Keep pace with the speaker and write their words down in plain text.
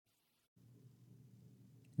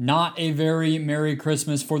Not a very Merry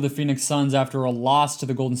Christmas for the Phoenix Suns after a loss to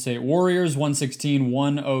the Golden State Warriors,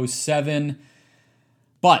 116-107.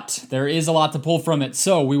 But there is a lot to pull from it,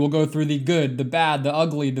 so we will go through the good, the bad, the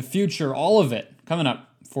ugly, the future, all of it coming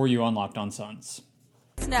up for you on Locked On Suns.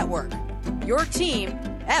 Network, your team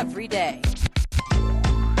every day.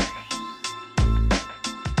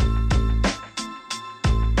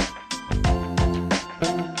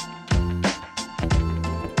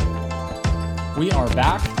 We are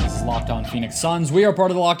back. This is Locked On Phoenix Suns. We are part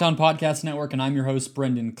of the Locked On Podcast Network, and I'm your host,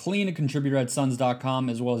 Brendan Clean, a contributor at Suns.com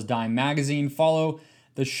as well as Dime Magazine. Follow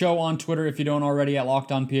the show on Twitter if you don't already at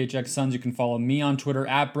Locked On PHX Suns. You can follow me on Twitter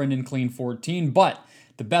at BrendanClean14. But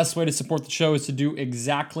the best way to support the show is to do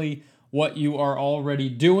exactly what you are already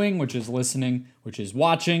doing, which is listening, which is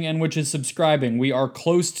watching, and which is subscribing. We are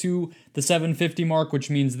close to the 750 mark, which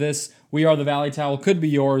means this. We Are the Valley Towel could be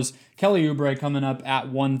yours. Kelly Oubre coming up at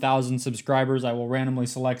 1,000 subscribers. I will randomly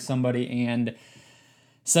select somebody and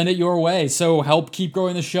send it your way. So help keep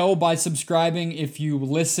growing the show by subscribing. If you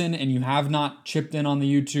listen and you have not chipped in on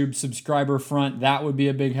the YouTube subscriber front, that would be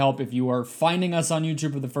a big help. If you are finding us on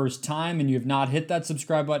YouTube for the first time and you have not hit that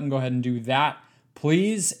subscribe button, go ahead and do that,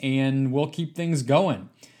 please, and we'll keep things going.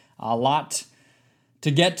 A lot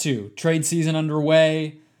to get to. Trade season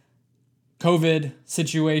underway. COVID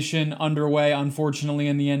situation underway, unfortunately,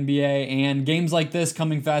 in the NBA, and games like this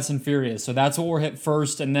coming fast and furious. So that's what we're hit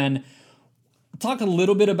first, and then talk a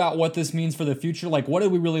little bit about what this means for the future. Like, what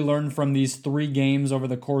did we really learn from these 3 games over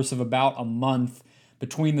the course of about a month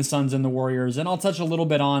between the Suns and the Warriors? And I'll touch a little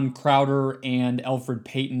bit on Crowder and Elfrid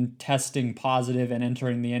Payton testing positive and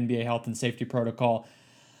entering the NBA health and safety protocol,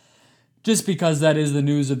 just because that is the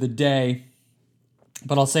news of the day.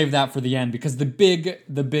 But I'll save that for the end, because the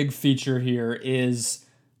big feature here is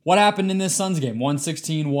what happened in this Suns game.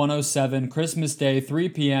 116-107, Christmas Day, 3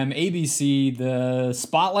 p.m., ABC. The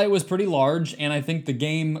spotlight was pretty large, and I think the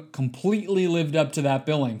game completely lived up to that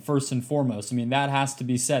billing, first and foremost. I mean, that has to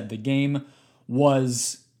be said. The game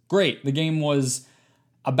was great. The game was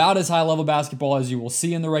about as high-level basketball as you will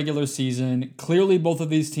see in the regular season. Clearly, both of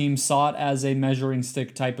these teams saw it as a measuring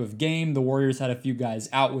stick type of game. The Warriors had a few guys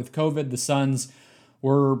out with COVID. The Suns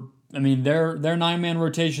were, I mean, their 9-man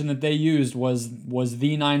rotation that they used was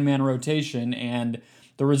the 9-man rotation, and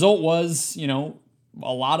the result was, a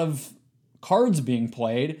lot of cards being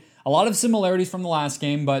played, a lot of similarities from the last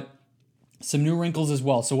game, but some new wrinkles as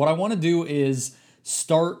well. So what I want to do is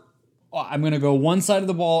I'm going to go one side of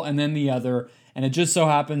the ball and then the other, and it just so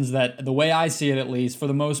happens that the way I see it, at least for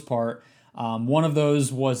the most part, one of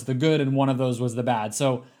those was the good and one of those was the bad.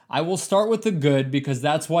 So I will start with the good, because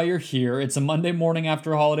that's why you're here. It's a Monday morning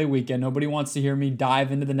after a holiday weekend. Nobody wants to hear me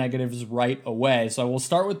dive into the negatives right away. So I will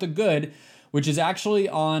start with the good, which is actually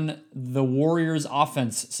on the Warriors'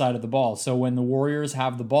 offense side of the ball. So when the Warriors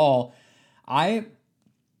have the ball, I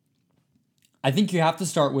think you have to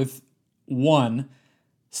start with, one,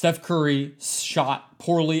 Steph Curry shot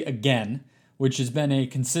poorly again, which has been a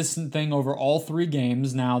consistent thing over all 3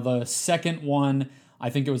 games. Now, the second one, I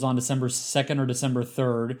think it was on December 2nd or December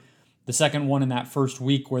 3rd. The second one in that first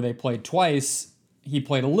week where they played twice, he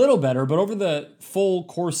played a little better, but over the full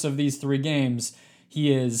course of these 3 games,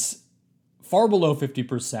 he is far below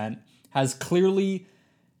 50%, has clearly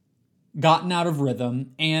gotten out of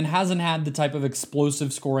rhythm, and hasn't had the type of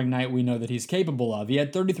explosive scoring night we know that he's capable of. He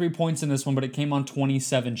had 33 points in this one, but it came on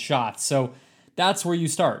 27 shots. So that's where you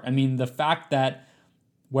start. I mean, the fact that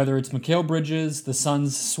whether it's Mikal Bridges, the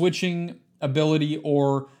Suns' switching ability,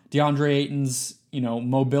 or DeAndre Ayton's,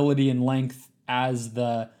 mobility and length as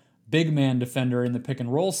the big man defender in the pick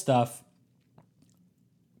and roll stuff,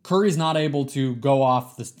 Curry's not able to go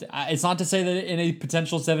off this. It's not to say that in a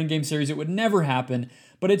potential 7-game series it would never happen,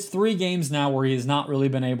 but it's 3 games now where he has not really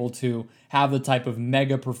been able to have the type of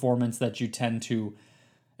mega performance that you tend to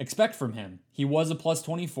expect from him. He was a plus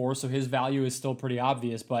 24, so his value is still pretty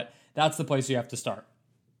obvious, but that's the place you have to start.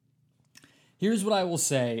 Here's what I will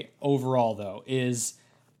say overall, though, is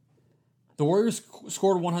the Warriors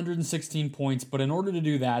scored 116 points, but in order to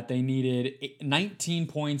do that, they needed 19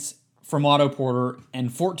 points from Otto Porter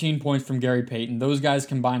and 14 points from Gary Payton. Those guys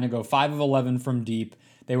combined to go 5 of 11 from deep.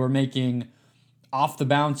 They were making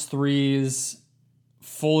off-the-bounce threes,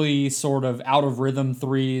 fully sort of out-of-rhythm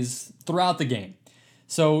threes throughout the game.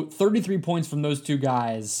 So 33 points from those 2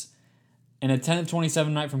 guys and a 10 of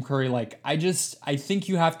 27 night from Curry. I think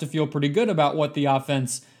you have to feel pretty good about what the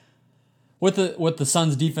offense, what the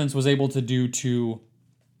Suns defense was able to do to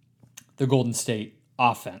the Golden State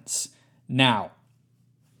offense. Now,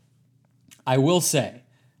 I will say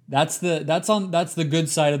that's the good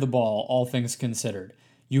side of the ball, all things considered.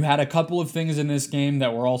 You had a couple of things in this game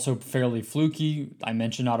that were also fairly fluky. I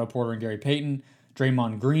mentioned Otto Porter and Gary Payton.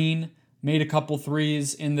 Draymond Green made a couple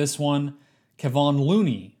threes in this one. Kevon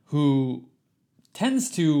Looney, who tends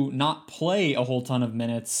to not play a whole ton of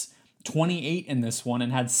minutes, 28 in this one,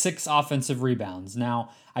 and had 6 offensive rebounds.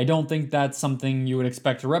 Now, I don't think that's something you would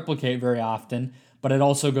expect to replicate very often, but it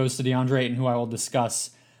also goes to DeAndre Ayton, who I will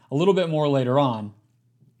discuss a little bit more later on.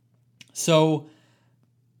 So,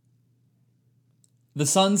 the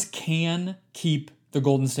Suns can keep the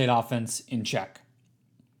Golden State offense in check.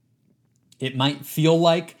 It might feel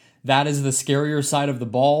like that is the scarier side of the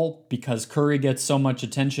ball because Curry gets so much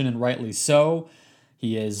attention, and rightly so.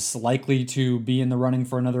 He is likely to be in the running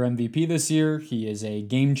for another MVP this year. He is a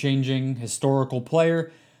game-changing, historical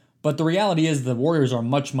player. But the reality is the Warriors are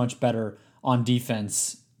much, much better on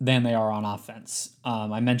defense than they are on offense.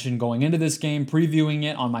 I mentioned going into this game, previewing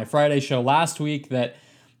it on my Friday show last week, that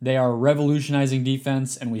they are revolutionizing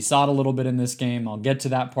defense, and we saw it a little bit in this game. I'll get to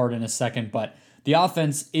that part in a second, but the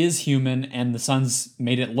offense is human, and the Suns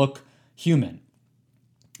made it look human.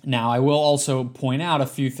 Now, I will also point out a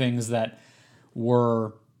few things that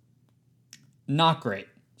were not great.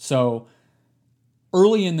 So,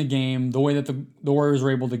 early in the game, the way that the Warriors were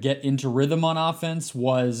able to get into rhythm on offense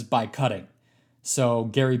was by cutting. So,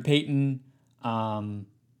 Gary Payton, I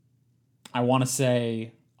want to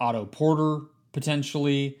say Otto Porter,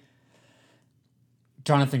 potentially.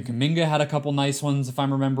 Jonathan Kuminga had a couple nice ones, if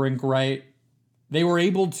I'm remembering right. They were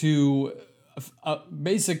able to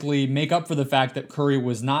basically make up for the fact that Curry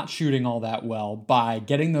was not shooting all that well by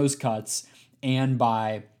getting those cuts and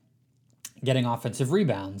by getting offensive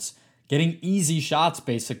rebounds, getting easy shots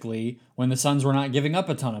basically when the Suns were not giving up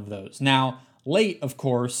a ton of those. Now, late, of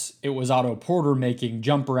course, it was Otto Porter making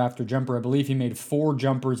jumper after jumper. I believe he made 4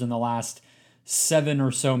 jumpers in the last 7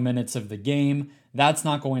 or so minutes of the game. That's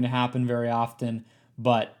not going to happen very often,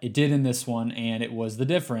 but it did in this one, and it was the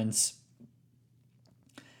difference.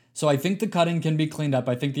 So I think the cutting can be cleaned up.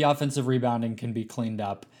 I think the offensive rebounding can be cleaned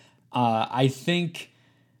up. I think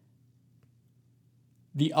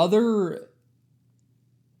the other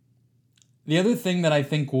thing that I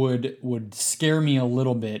think would scare me a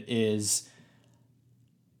little bit is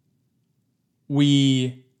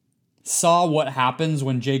we saw what happens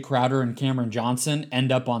when Jay Crowder and Cameron Johnson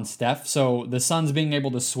end up on Steph. So the Suns being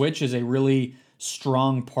able to switch is a really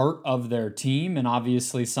strong part of their team, and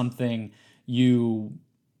obviously something you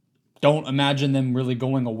don't imagine them really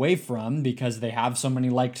going away from because they have so many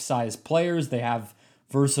like-sized players. They have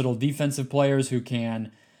versatile defensive players who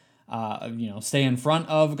can stay in front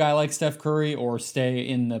of a guy like Steph Curry or stay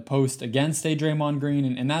in the post against a Draymond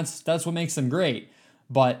Green, and that's what makes them great.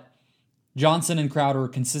 But Johnson and Crowder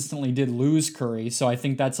consistently did lose Curry, so I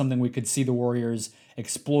think that's something we could see the Warriors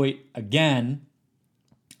exploit again.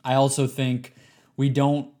 I also think we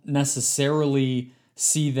don't necessarily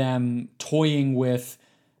see them toying with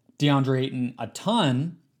DeAndre Ayton a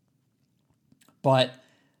ton, but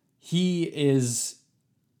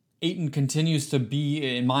Ayton continues to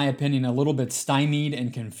be, in my opinion, a little bit stymied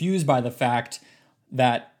and confused by the fact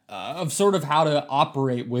that of sort of how to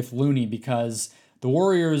operate with Looney, because the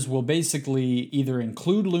Warriors will basically either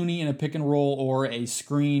include Looney in a pick and roll or a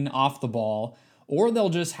screen off the ball, or they'll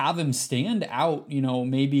just have him stand out,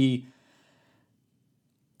 maybe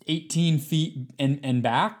 18 feet and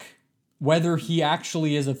back, whether he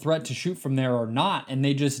actually is a threat to shoot from there or not, and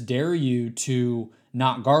they just dare you to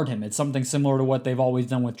not guard him. It's something similar to what they've always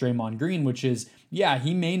done with Draymond Green, which is, yeah,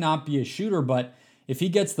 he may not be a shooter, but if he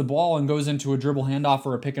gets the ball and goes into a dribble handoff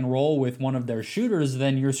or a pick and roll with one of their shooters,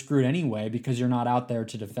 then you're screwed anyway because you're not out there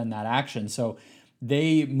to defend that action. So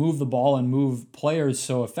they move the ball and move players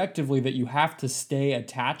so effectively that you have to stay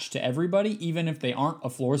attached to everybody, even if they aren't a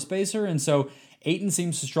floor spacer. And so Ayton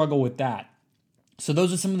seems to struggle with that. So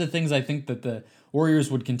those are some of the things I think that the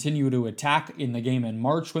Warriors would continue to attack in the game in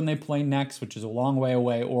March when they play next, which is a long way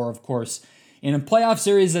away, or, of course, in a playoff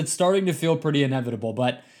series that's starting to feel pretty inevitable.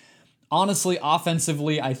 But honestly,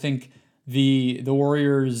 offensively, I think the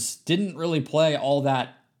Warriors didn't really play all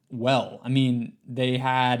that well. I mean, they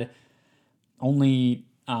had 21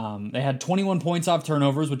 points off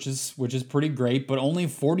turnovers, which is pretty great, but only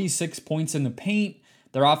 46 points in the paint.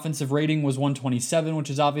 Their offensive rating was 127, which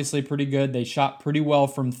is obviously pretty good. They shot pretty well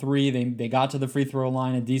from 3. They got to the free throw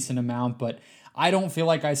line a decent amount, but I don't feel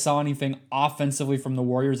like I saw anything offensively from the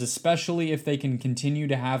Warriors, especially if they can continue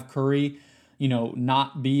to have Curry,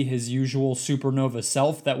 not be his usual supernova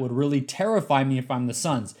self. That would really terrify me if I'm the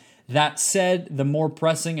Suns. That said, the more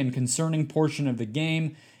pressing and concerning portion of the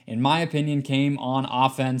game, in my opinion, came on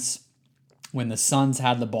offense when the Suns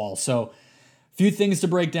had the ball. So, a few things to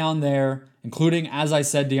break down there, including, as I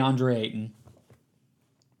said, DeAndre Ayton.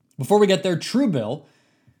 Before we get there, Truebill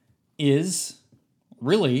is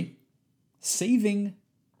really saving,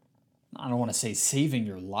 I don't want to say saving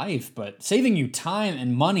your life, but saving you time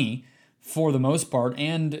and money for the most part,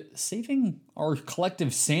 and saving our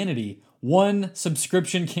collective sanity one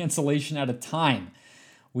subscription cancellation at a time.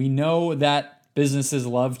 We know that businesses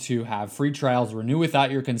love to have free trials, renew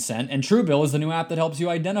without your consent, and Truebill is the new app that helps you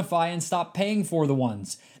identify and stop paying for the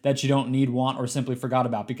ones that you don't need, want, or simply forgot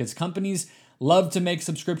about. Because companies love to make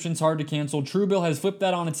subscriptions hard to cancel, Truebill has flipped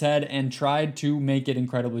that on its head and tried to make it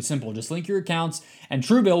incredibly simple. Just link your accounts, and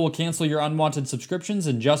Truebill will cancel your unwanted subscriptions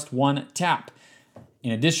in just one tap.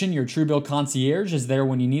 In addition, your Truebill concierge is there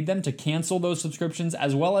when you need them to cancel those subscriptions,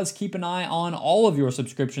 as well as keep an eye on all of your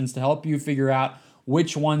subscriptions to help you figure out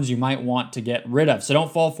which ones you might want to get rid of. So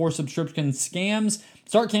don't fall for subscription scams.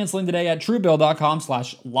 Start canceling today at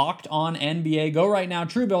Truebill.com/LockedOnNBA. Go right now,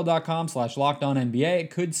 Truebill.com/LockedOnNBA. It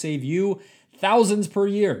could save you thousands per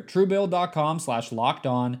year.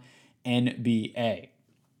 Truebill.com/LockedOnNBA.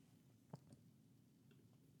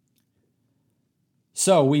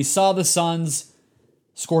 So we saw the Suns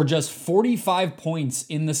score just 45 points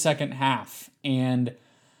in the second half. And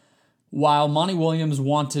while Monty Williams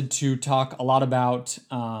wanted to talk a lot about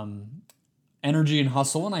energy and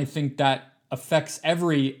hustle, and I think that affects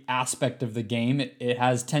every aspect of the game, it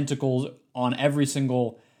has tentacles on every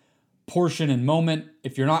single portion and moment.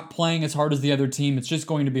 If you're not playing as hard as the other team, it's just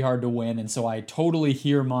going to be hard to win. And so I totally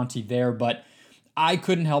hear Monty there, but I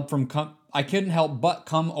couldn't help but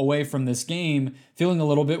come away from this game feeling a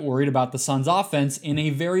little bit worried about the Suns' offense in a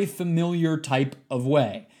very familiar type of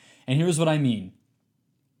way. And here's what I mean.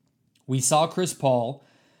 We saw Chris Paul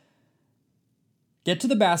get to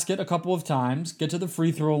the basket a couple of times, get to the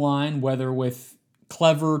free throw line, whether with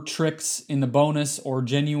clever tricks in the bonus or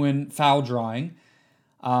genuine foul drawing.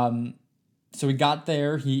 So he got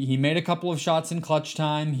there. He made a couple of shots in clutch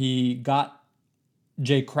time. He got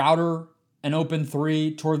Jay Crowder an open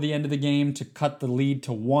three toward the end of the game to cut the lead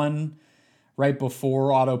to 1 right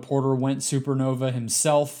before Otto Porter went supernova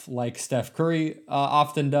himself, like Steph Curry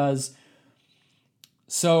often does.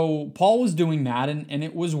 So Paul was doing that, and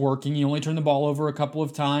it was working. He only turned the ball over a couple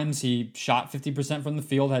of times. He shot 50% from the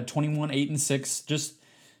field, had 21, 8, and 6, just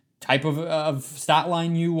type of stat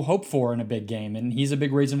line you hope for in a big game, and he's a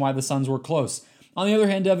big reason why the Suns were close. On the other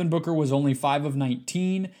hand, Devin Booker was only 5 of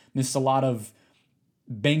 19, missed a lot of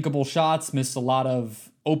bankable shots, missed a lot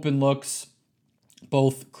of open looks,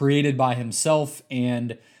 both created by himself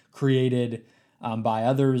and created by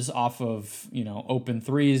others off of, open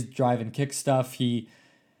threes, drive and kick stuff.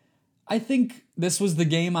 I think this was the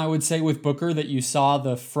game, I would say, with Booker that you saw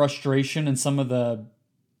the frustration and some of the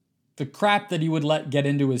crap that he would let get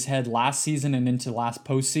into his head last season and into last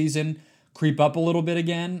postseason creep up a little bit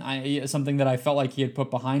again. Something that I felt like he had put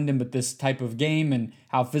behind him, but this type of game and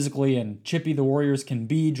how physically and chippy the Warriors can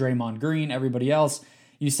be, Draymond Green, everybody else,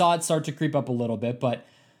 you saw it start to creep up a little bit, but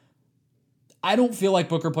I don't feel like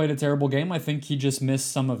Booker played a terrible game. I think he just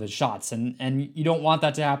missed some of his shots, and you don't want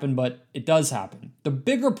that to happen, but it does happen. The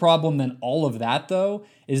bigger problem than all of that, though,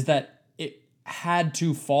 is that it had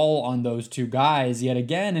to fall on those two guys yet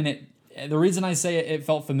again, and the reason I say it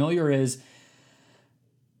felt familiar is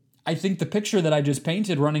I think the picture that I just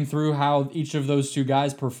painted running through how each of those two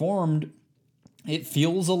guys performed, it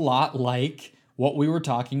feels a lot like what we were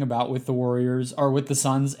talking about with the Warriors or with the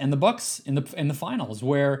Suns and the Bucks in the finals,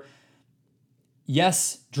 where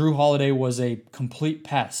yes, Drew Holiday was a complete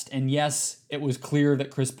pest, and yes, it was clear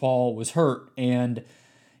that Chris Paul was hurt, and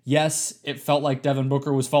yes, it felt like Devin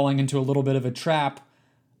Booker was falling into a little bit of a trap,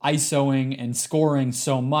 ISOing and scoring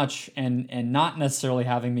so much and not necessarily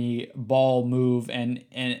having the ball move and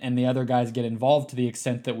the other guys get involved to the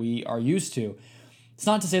extent that we are used to. It's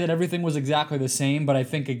not to say that everything was exactly the same, but I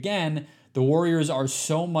think, again, the Warriors are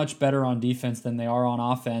so much better on defense than they are on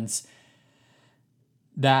offense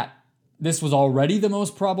that this was already the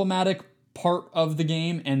most problematic part of the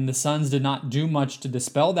game, and the Suns did not do much to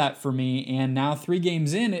dispel that for me. And now 3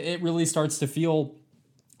 games in, it really starts to feel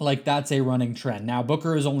like that's a running trend. Now,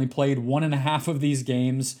 Booker has only played 1.5 of these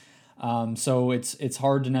games, so it's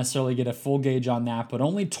hard to necessarily get a full gauge on that, but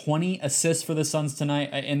only 20 assists for the Suns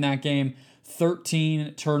tonight in that game,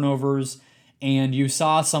 13 turnovers, and you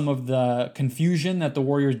saw some of the confusion that the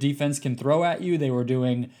Warriors defense can throw at you. They were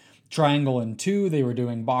doing triangle and 2, they were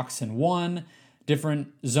doing box and 1, different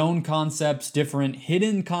zone concepts, different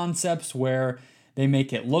hidden concepts where they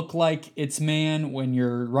make it look like it's man when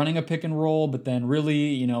you're running a pick and roll, but then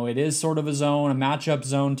really, it is sort of a zone, a matchup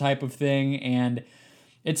zone type of thing. And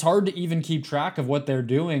it's hard to even keep track of what they're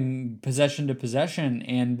doing possession to possession,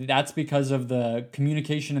 and that's because of the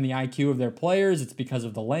communication and the IQ of their players. It's because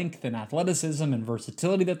of the length and athleticism and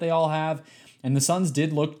versatility that they all have, and the Suns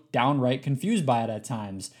did look downright confused by it at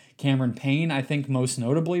times. Cameron Payne, I think most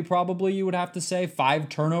notably, probably you would have to say, 5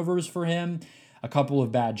 turnovers for him, a couple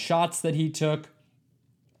of bad shots that he took,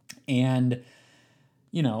 and,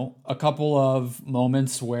 a couple of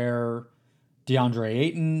moments where DeAndre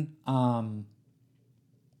Ayton,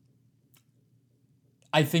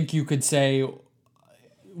 I think you could say,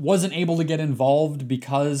 wasn't able to get involved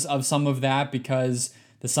because of some of that, because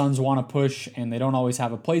the Suns want to push and they don't always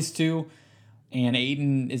have a place to. And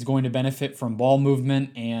Ayton is going to benefit from ball movement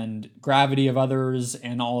and gravity of others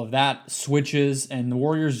and all of that, switches. And the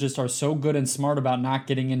Warriors just are so good and smart about not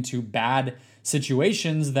getting into bad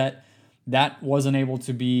situations that wasn't able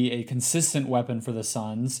to be a consistent weapon for the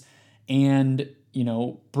Suns. And,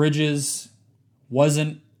 Bridges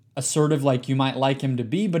wasn't assertive like you might like him to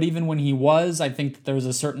be, but even when he was, I think that there's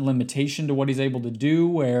a certain limitation to what he's able to do,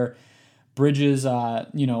 where Bridges,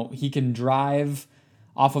 he can drive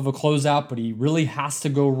off of a closeout, but he really has to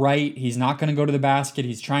go right. He's not going to go to the basket.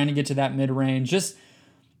 He's trying to get to that mid-range. Just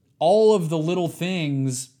all of the little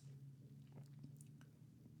things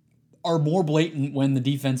are more blatant when the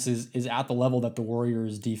defense is at the level that the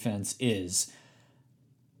Warriors' defense is.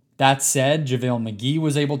 That said, JaVale McGee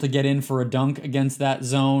was able to get in for a dunk against that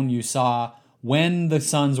zone. You saw when the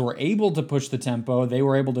Suns were able to push the tempo, they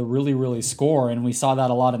were able to really, really score, and we saw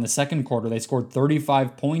that a lot in the second quarter. They scored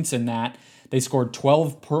 35 points in that. They scored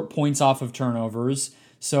 12 points off of turnovers.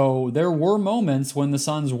 So there were moments when the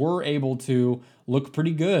Suns were able to look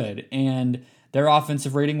pretty good, and their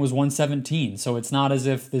offensive rating was 117. So it's not as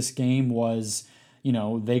if this game was,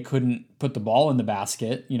 they couldn't put the ball in the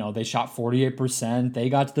basket. They shot 48%. They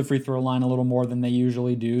got to the free throw line a little more than they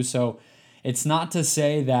usually do. So it's not to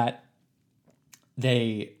say that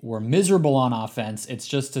they were miserable on offense. It's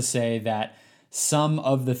just to say that some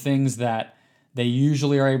of the things that they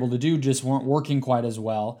usually are able to do just weren't working quite as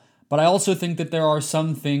well. But I also think that there are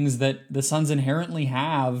some things that the Suns inherently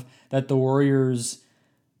have that the Warriors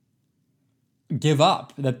give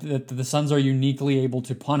up, that the Suns are uniquely able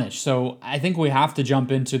to punish. So I think we have to jump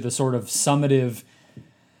into the sort of summative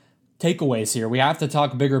takeaways here. We have to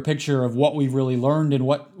talk bigger picture of what we've really learned and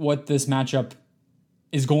what this matchup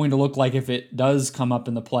is going to look like if it does come up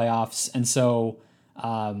in the playoffs. And so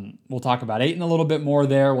we'll talk about Ayton a little bit more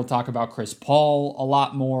there. We'll talk about Chris Paul a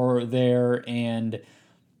lot more there. And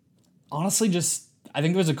honestly, I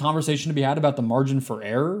think there's a conversation to be had about the margin for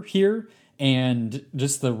error here and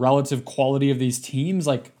just the relative quality of these teams.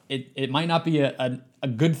 Like, it might not be a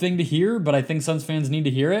good thing to hear, but I think Suns fans need to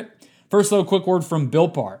hear it. First, though, a quick word from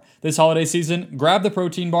Built Bar. This holiday season, grab the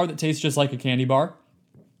protein bar that tastes just like a candy bar.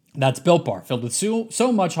 That's Built Bar, filled with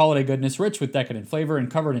so much holiday goodness, rich with decadent flavor and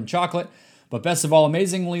covered in chocolate, but best of all,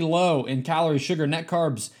 amazingly low in calories, sugar, net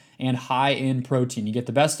carbs, and high in protein. You get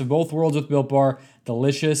the best of both worlds with Built Bar,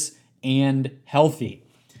 delicious and healthy.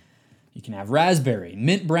 You can have raspberry,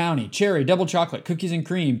 mint brownie, cherry, double chocolate, cookies and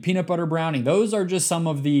cream, peanut butter brownie. Those are just some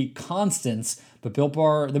of the constants. But Built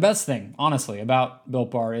Bar, the best thing, honestly, about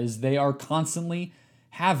Built Bar is they are constantly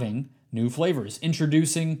having new flavors,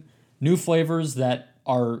 introducing new flavors that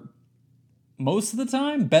are most of the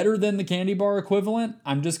time better than the candy bar equivalent.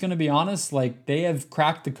 I'm just going to be honest, like, they have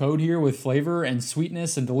cracked the code here with flavor and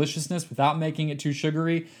sweetness and deliciousness without making it too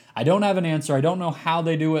sugary. I don't have an answer. I don't know how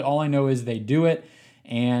they do it. All I know is they do it,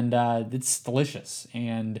 and it's delicious.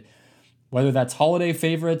 And whether that's holiday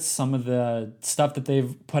favorites, some of the stuff that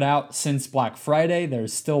they've put out since Black Friday,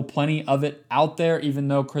 there's still plenty of it out there, even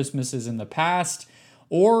though Christmas is in the past,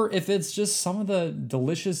 or if it's just some of the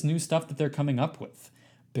delicious new stuff that they're coming up with.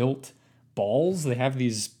 Built balls. They have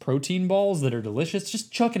these protein balls that are delicious.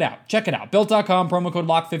 Just check it out. Check it out. Built.com, promo code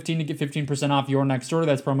LOCK15 to get 15% off your next order.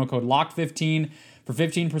 That's promo code LOCK15 for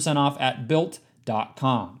 15% off at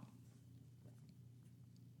Built.com.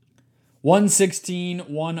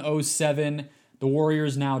 116-107. The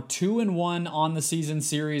Warriors now 2-1 on the season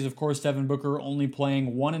series. Of course, Devin Booker only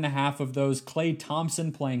playing 1.5 of those. Klay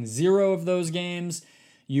Thompson playing 0 of those games.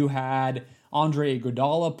 You had Andre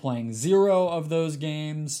Iguodala playing 0 of those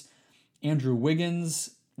games. Andrew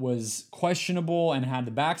Wiggins was questionable and had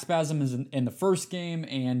the back spasms in the first game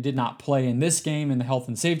and did not play in this game in the health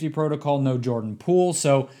and safety protocol. No Jordan Poole.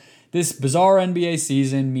 So this bizarre NBA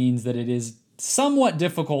season means that it is somewhat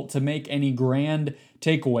difficult to make any grand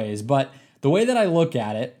takeaways. But the way that I look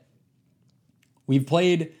at it, we've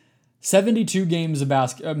played 72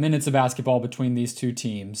 minutes of basketball between these two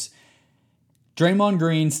teams. Draymond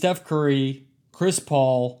Green, Steph Curry, Chris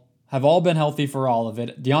Paul have all been healthy for all of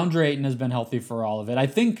it. DeAndre Ayton has been healthy for all of it. I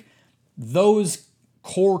think those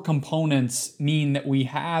core components mean that we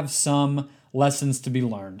have some lessons to be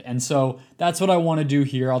learned. And so that's what I want to do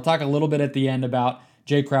here. I'll talk a little bit at the end about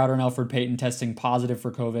Jay Crowder and Elfrid Payton testing positive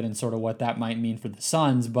for COVID and sort of what that might mean for the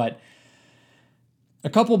Suns. But a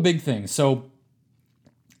couple big things. So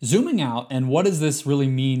zooming out, and what does this really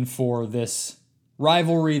mean for this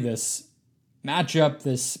rivalry, this matchup,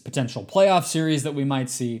 this potential playoff series that we might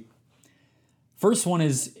see? First one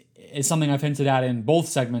is something I've hinted at in both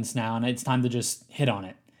segments now, and it's time to just hit on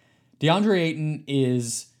it. DeAndre Ayton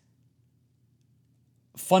is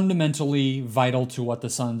fundamentally vital to what the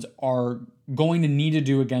Suns are going to need to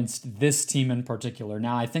do against this team in particular.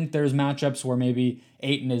 Now, I think there's matchups where maybe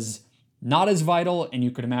Ayton is not as vital, and you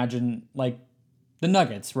could imagine like the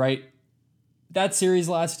Nuggets, right? That series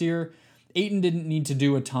last year, Ayton didn't need to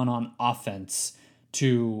do a ton on offense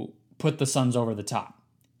to put the Suns over the top.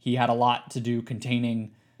 He had a lot to do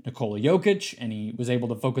containing Nikola Jokic, and he was able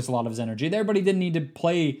to focus a lot of his energy there, but he didn't need to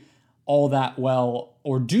play all that well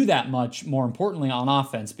or do that much, more importantly, on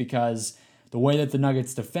offense, because the way that the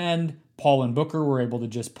Nuggets defend, Paul and Booker were able to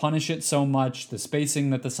just punish it so much. The spacing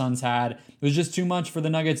that the Suns had was just too much for the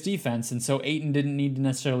Nuggets defense, and so Ayton didn't need to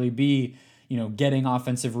necessarily be, getting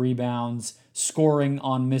offensive rebounds, scoring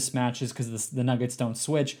on mismatches because the Nuggets don't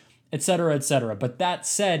switch, etc., etc. But that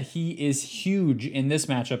said, he is huge in this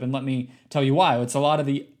matchup, and let me tell you why. It's a lot of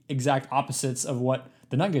the exact opposites of what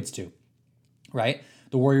the Nuggets do, right?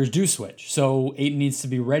 The Warriors do switch, so Ayton needs to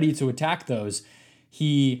be ready to attack those.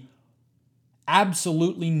 He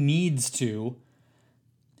absolutely needs to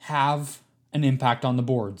have an impact on the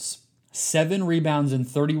boards. 7 rebounds in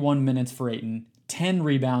 31 minutes for Ayton, 10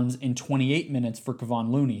 rebounds in 28 minutes for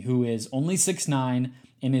Kevon Looney, who is only 6'9",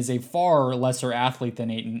 and is a far lesser athlete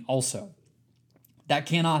than Ayton also. That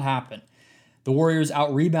cannot happen. The Warriors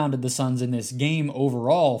out-rebounded the Suns in this game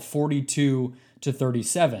overall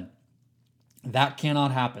 42-37. That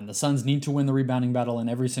cannot happen. The Suns need to win the rebounding battle in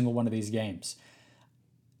every single one of these games.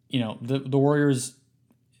 The Warriors,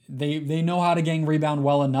 they know how to gang rebound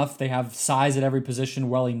well enough. They have size at every position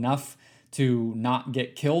well enough to not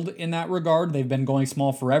get killed in that regard. They've been going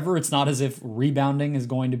small forever. It's not as if rebounding is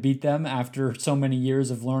going to beat them after so many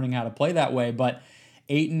years of learning how to play that way, but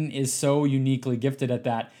Ayton is so uniquely gifted at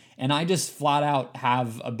that. And I just flat out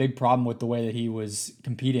have a big problem with the way that he was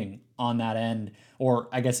competing on that end, or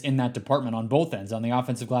I guess in that department on both ends, on the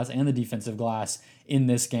offensive glass and the defensive glass in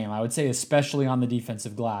this game. I would say especially on the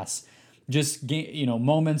defensive glass. Just,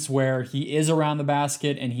 moments where he is around the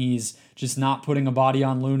basket and he's just not putting a body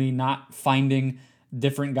on Looney, not finding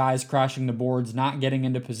different guys crashing the boards, not getting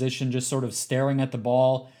into position, just sort of staring at the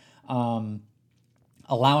ball,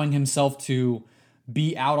 allowing himself to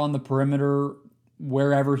be out on the perimeter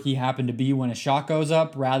wherever he happened to be when a shot goes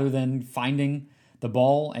up, rather than finding the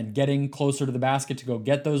ball and getting closer to the basket to go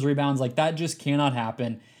get those rebounds. Like, that just cannot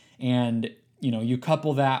happen. And, you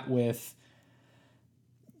couple that with,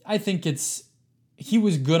 I think he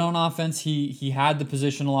was good on offense. He had the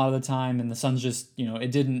position a lot of the time, and the Suns just,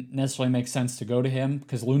 it didn't necessarily make sense to go to him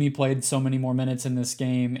because Looney played so many more minutes in this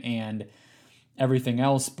game and everything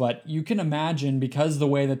else. But you can imagine, because the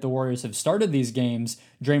way that the Warriors have started these games,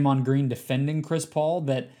 Draymond Green defending Chris Paul,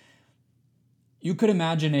 that you could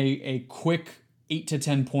imagine a quick 8 to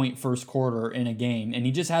 10 point first quarter in a game, and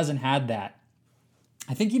he just hasn't had that.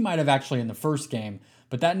 I think he might have actually in the first game,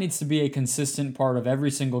 but that needs to be a consistent part of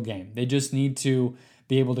every single game. They just need to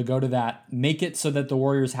be able to go to that, make it so that the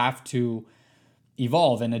Warriors have to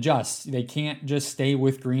evolve and adjust. They can't just stay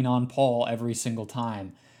with Green on Paul every single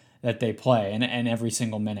time that they play and every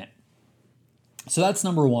single minute. So that's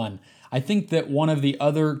number one. I think that one of the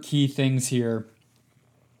other key things here,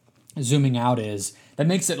 zooming out, is that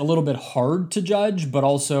makes it a little bit hard to judge, but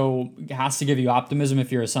also has to give you optimism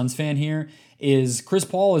if you're a Suns fan here, is Chris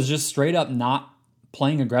Paul is just straight up not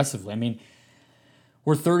playing aggressively. I mean,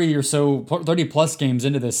 we're 30 plus games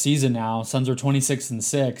into this season now. Suns are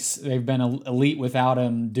 26-6. They've been elite without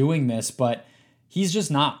him doing this, but he's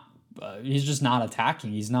just not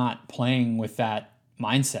attacking. He's not playing with that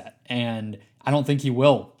mindset. And I don't think he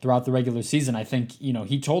will throughout the regular season. I think,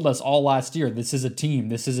 he told us all last year, this is a team.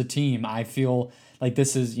 This is a team. I feel like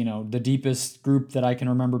this is, the deepest group that I can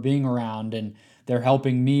remember being around, and they're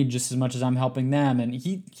helping me just as much as I'm helping them. And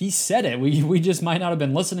he said it. We just might not have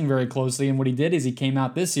been listening very closely. And what he did is he came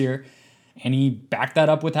out this year and he backed that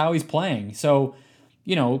up with how he's playing. So,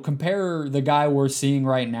 compare the guy we're seeing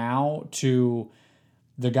right now to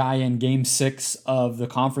the guy in Game 6 of the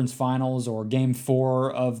conference finals, or Game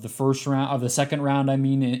 4 of the second round,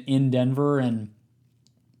 in Denver. And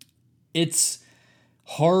it's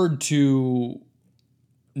hard to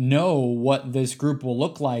know what this group will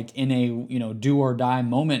look like in a, do or die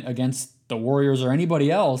moment against the Warriors or anybody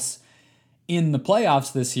else in the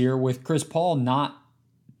playoffs this year, with Chris Paul not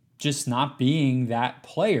being that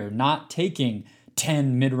player, not taking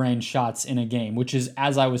 10 mid-range shots in a game, which is,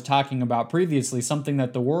 as I was talking about previously, something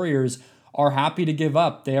that the Warriors are happy to give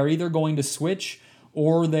up. They are either going to switch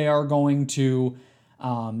or they are going to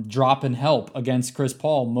drop and help against Chris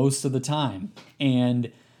Paul most of the time.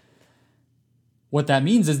 And what that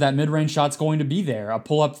means is that mid-range shot's going to be there. A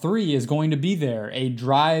pull-up three is going to be there. A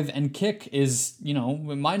drive and kick is, it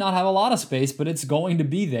might not have a lot of space, but it's going to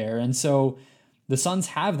be there. And so the Suns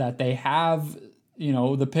have that. They have,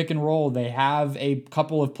 the pick and roll. They have a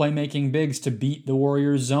couple of playmaking bigs to beat the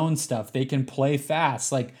Warriors' zone stuff. They can play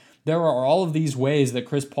fast. Like, there are all of these ways that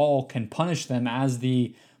Chris Paul can punish them as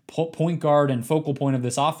the point guard and focal point of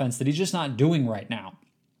this offense that he's just not doing right now.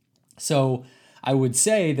 So I would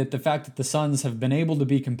say that the fact that the Suns have been able to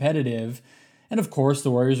be competitive, and of course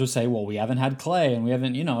the Warriors would say, well, we haven't had Clay and we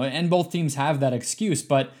haven't, and both teams have that excuse,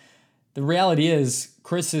 but the reality is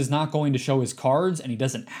Chris is not going to show his cards, and he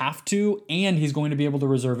doesn't have to, and he's going to be able to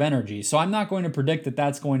reserve energy. So I'm not going to predict that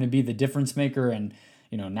that's going to be the difference maker, and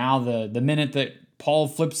now the minute that Paul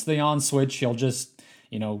flips the on switch, he'll just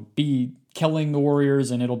be killing the Warriors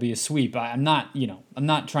and it'll be a sweep. I'm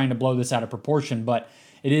not trying to blow this out of proportion, but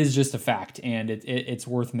it is just a fact, and it's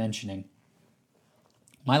worth mentioning.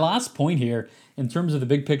 My last point here, in terms of the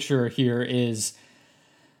big picture here, is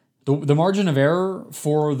the margin of error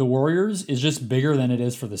for the Warriors is just bigger than it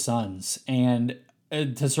is for the Suns. And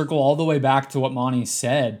to circle all the way back to what Monty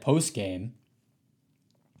said post-game,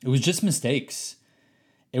 it was just mistakes.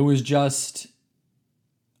 It was just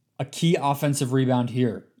a key offensive rebound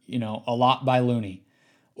here, a lot by Looney,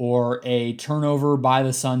 or a turnover by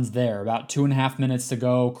the Suns there. About 2.5 minutes to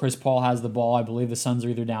go. Chris Paul has the ball. I believe the Suns are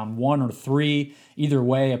either down 1 or 3. Either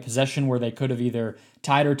way, a possession where they could have either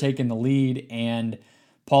tied or taken the lead, and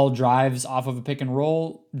Paul drives off of a pick and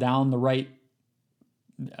roll down the right,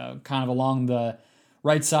 kind of along the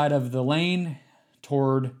right side of the lane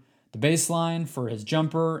toward the baseline for his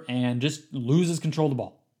jumper, and just loses control of the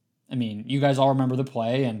ball. I mean, you guys all remember the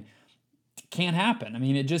play, and it can't happen. I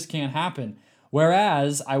mean, it just can't happen.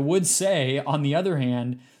 Whereas I would say, on the other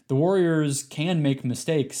hand, the Warriors can make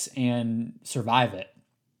mistakes and survive it.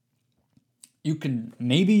 You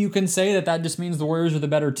can say that just means the Warriors are the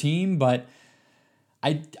better team, but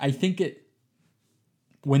I think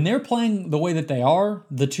when they're playing the way that they are,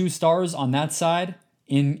 the two stars on that side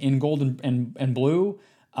in gold and blue,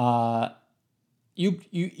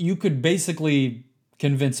 you could basically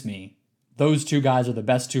convince me those two guys are the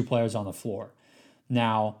best two players on the floor.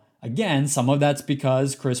 Now, again, some of that's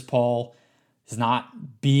because Chris Paul is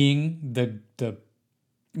not being the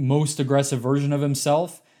most aggressive version of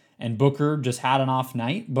himself, and Booker just had an off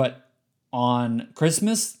night. But on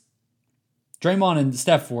Christmas, Draymond and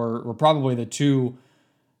Steph were probably the two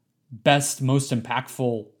best, most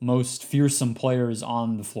impactful, most fearsome players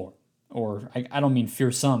on the floor. Or I don't mean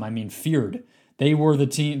fearsome, I mean feared. They were the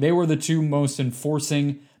team. They were the two most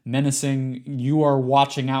enforcing, menacing, you are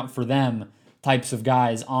watching out for them types of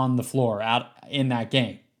guys on the floor out in that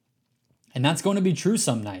game. And that's going to be true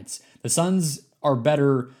some nights. The Suns are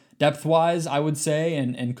better depth-wise, I would say,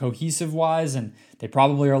 and cohesive-wise, and they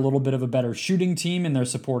probably are a little bit of a better shooting team in their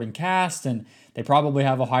supporting cast, and they probably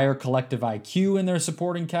have a higher collective IQ in their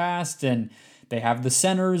supporting cast, and they have the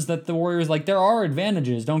centers that the Warriors, there are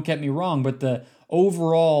advantages, don't get me wrong, but the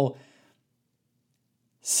overall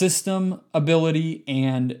system ability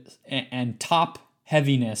and top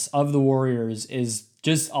heaviness of the Warriors is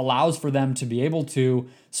just allows for them to be able to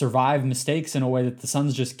survive mistakes in a way that the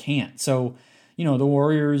Suns just can't. So, the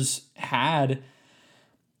Warriors had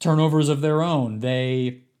turnovers of their own.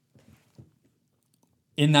 They,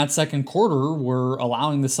 in that second quarter, were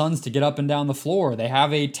allowing the Suns to get up and down the floor. They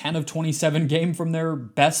have a 10 of 27 game from their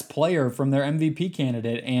best player, from their MVP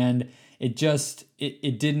candidate, and it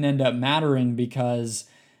didn't end up mattering because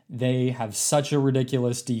they have such a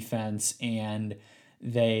ridiculous defense and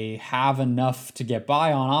they have enough to get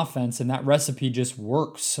by on offense, and that recipe just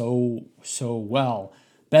works so well,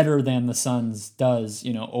 better than the Suns does,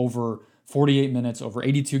 over 48 minutes, over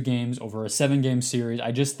 82 games, over a 7-game series.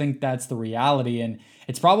 I just think that's the reality, and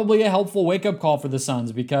it's probably a helpful wake-up call for the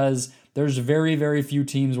Suns because there's very, very few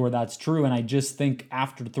teams where that's true, and I just think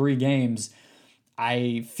after 3 games,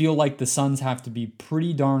 I feel like the Suns have to be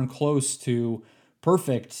pretty darn close to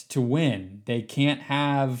perfect to win. They can't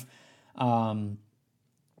have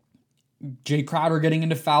Jay Crowder getting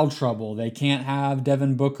into foul trouble. They can't have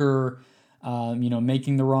Devin Booker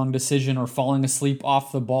making the wrong decision or falling asleep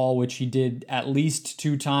off the ball, which he did at least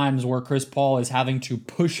 2 times where Chris Paul is having to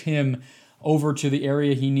push him over to the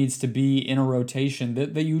area he needs to be in a rotation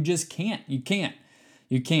that you just can't. You can't.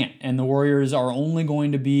 And the Warriors are only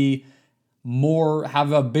going to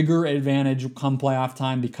have a bigger advantage come playoff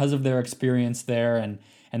time because of their experience there, and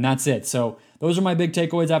that's it. So those are my big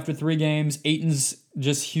takeaways after 3 games. Ayton's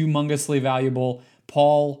just humongously valuable.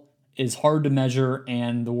 Paul is hard to measure,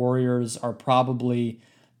 and the Warriors are probably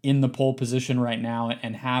in the pole position right now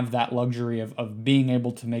and have that luxury of being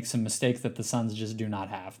able to make some mistakes that the Suns just do not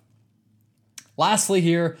have. Lastly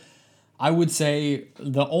here, I would say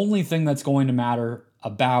the only thing that's going to matter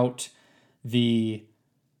about the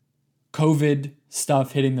COVID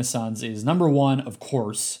stuff hitting the Suns is, number one, of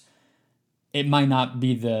course, it might not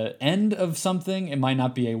be the end of something. It might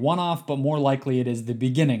not be a one-off, but more likely it is the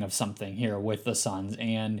beginning of something here with the Suns.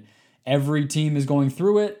 And every team is going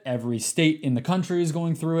through it. Every state in the country is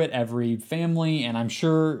going through it. Every family, and I'm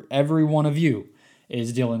sure every one of you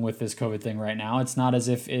is dealing with this COVID thing right now. It's not as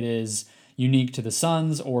if it is unique to the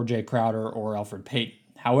Suns or Jay Crowder or Elfrid Payton.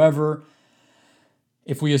 However,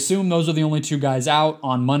 if we assume those are the only 2 guys out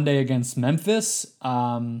on Monday against Memphis,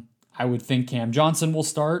 I would think Cam Johnson will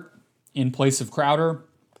start in place of Crowder.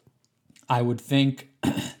 I would think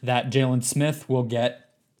that Jalen Smith will get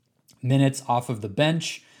minutes off of the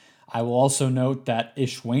bench. I will also note that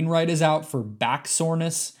Ish Wainwright is out for back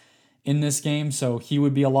soreness in this game, so he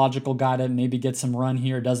would be a logical guy to maybe get some run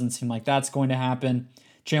here. Doesn't seem like that's going to happen.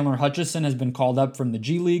 Chandler Hutchison has been called up from the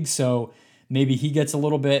G League, so maybe he gets a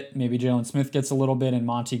little bit, maybe Jalen Smith gets a little bit, and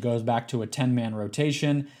Monty goes back to a 10-man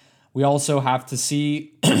rotation. We also have to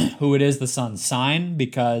see who it is the Suns sign,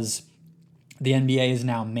 because the NBA is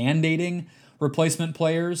now mandating replacement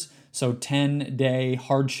players, so 10-day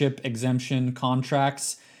hardship exemption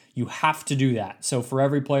contracts. You have to do that. So for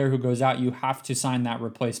every player who goes out, you have to sign that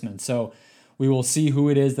replacement. So we will see who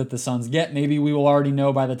it is that the Suns get. Maybe we will already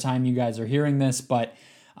know by the time you guys are hearing this, but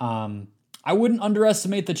I wouldn't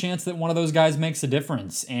underestimate the chance that one of those guys makes a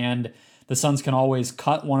difference. And the Suns can always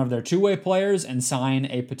cut one of their 2-way players and sign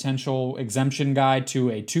a potential exemption guy to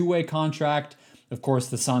a 2-way contract. Of course,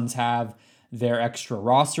 the Suns have their extra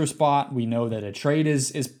roster spot. We know that a trade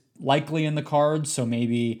is likely in the cards, so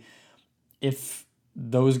maybe if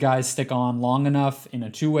those guys stick on long enough in a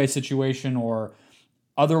 2-way situation or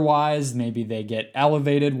otherwise, maybe they get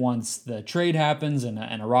elevated once the trade happens and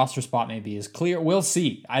a roster spot maybe is clear. We'll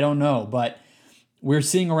see. I don't know, but we're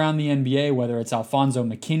seeing around the NBA, whether it's Alfonso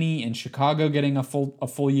McKinney in Chicago getting a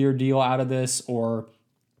full year deal out of this, or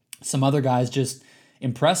some other guys just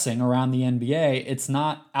impressing around the NBA. It's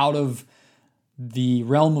not out of the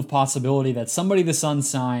realm of possibility that somebody the Suns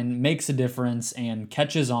sign makes a difference and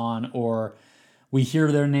catches on, or we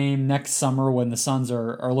hear their name next summer when the Suns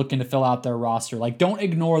are looking to fill out their roster. Like, don't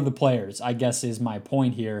ignore the players, I guess is my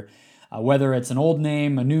point here. Whether it's an old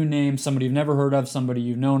name, a new name, somebody you've never heard of, somebody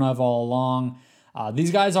you've known of all along.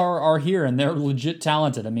 These guys are here, and they're legit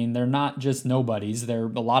talented. I mean, they're not just nobodies. They're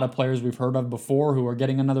a lot of players we've heard of before who are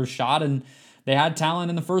getting another shot, and they had talent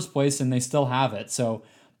in the first place, and they still have it. So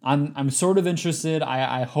I'm sort of interested.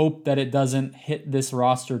 I hope that it doesn't hit this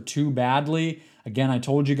roster too badly. Again, I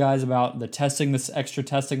told you guys about the testing, this extra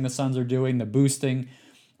testing the Suns are doing, the boosting.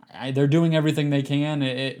 They're doing everything they can.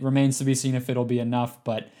 It remains to be seen if it'll be enough.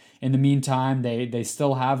 But in the meantime, they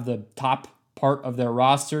still have the top part of their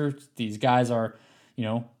roster. These guys are,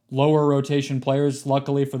 lower rotation players,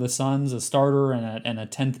 luckily for the Suns, a starter and a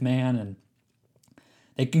 10th man. And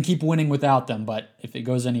they can keep winning without them. But if it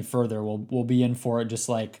goes any further, we'll be in for it just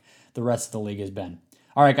like the rest of the league has been.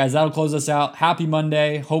 All right, guys, that'll close us out. Happy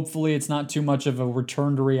Monday. Hopefully it's not too much of a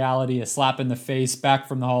return to reality, a slap in the face back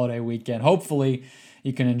from the holiday weekend. Hopefully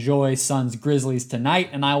you can enjoy Suns Grizzlies tonight,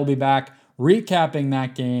 and I will be back recapping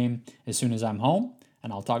that game as soon as I'm home,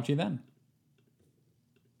 and I'll talk to you then.